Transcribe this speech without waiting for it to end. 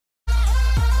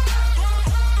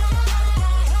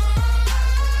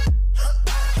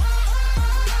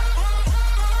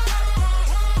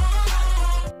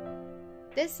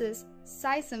is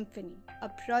Sai Symphony, a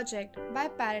project by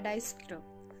Paradise Group.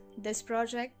 This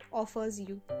project offers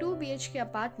you 2 BHK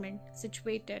apartment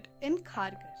situated in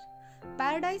Kharghar.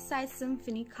 Paradise Sai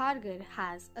Symphony Kharghar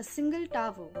has a single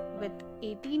tower with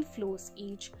 18 floors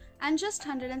each and just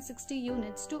 160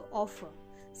 units to offer.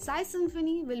 Sai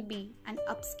Symphony will be an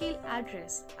upscale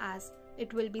address as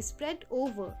it will be spread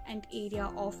over an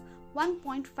area of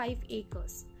 1.5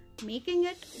 acres, making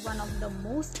it one of the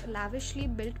most lavishly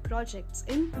built projects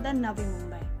in the Navi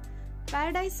Mumbai.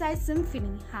 Paradise Sai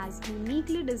Symphony has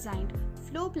uniquely designed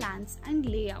floor plans and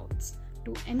layouts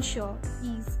to ensure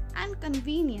ease and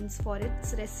convenience for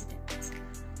its residents.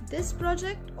 This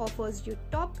project offers you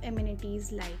top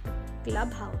amenities like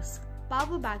clubhouse,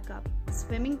 power backup,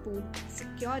 swimming pool,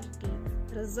 security,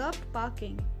 reserved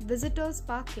parking, visitors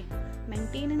parking,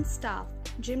 maintenance staff,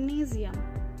 gymnasium,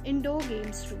 indoor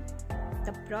games room.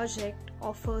 The project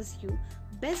offers you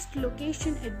best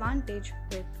location advantage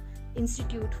with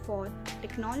Institute for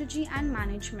Technology and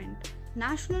Management,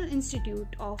 National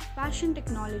Institute of Fashion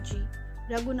Technology,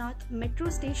 Raghunath Metro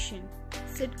Station,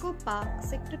 Sidco Park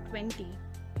Sector 20,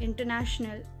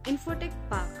 International Infotech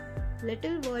Park,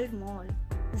 Little World Mall,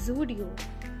 Zudio,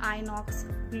 Inox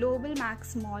Global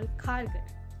Max Mall Kharghar.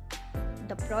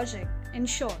 The project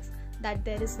ensures that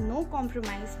there is no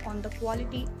compromise on the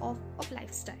quality of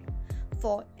lifestyle.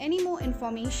 For any more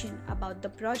information about the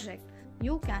project,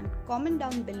 you can comment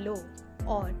down below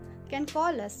or can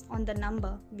call us on the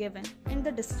number given in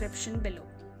the description below.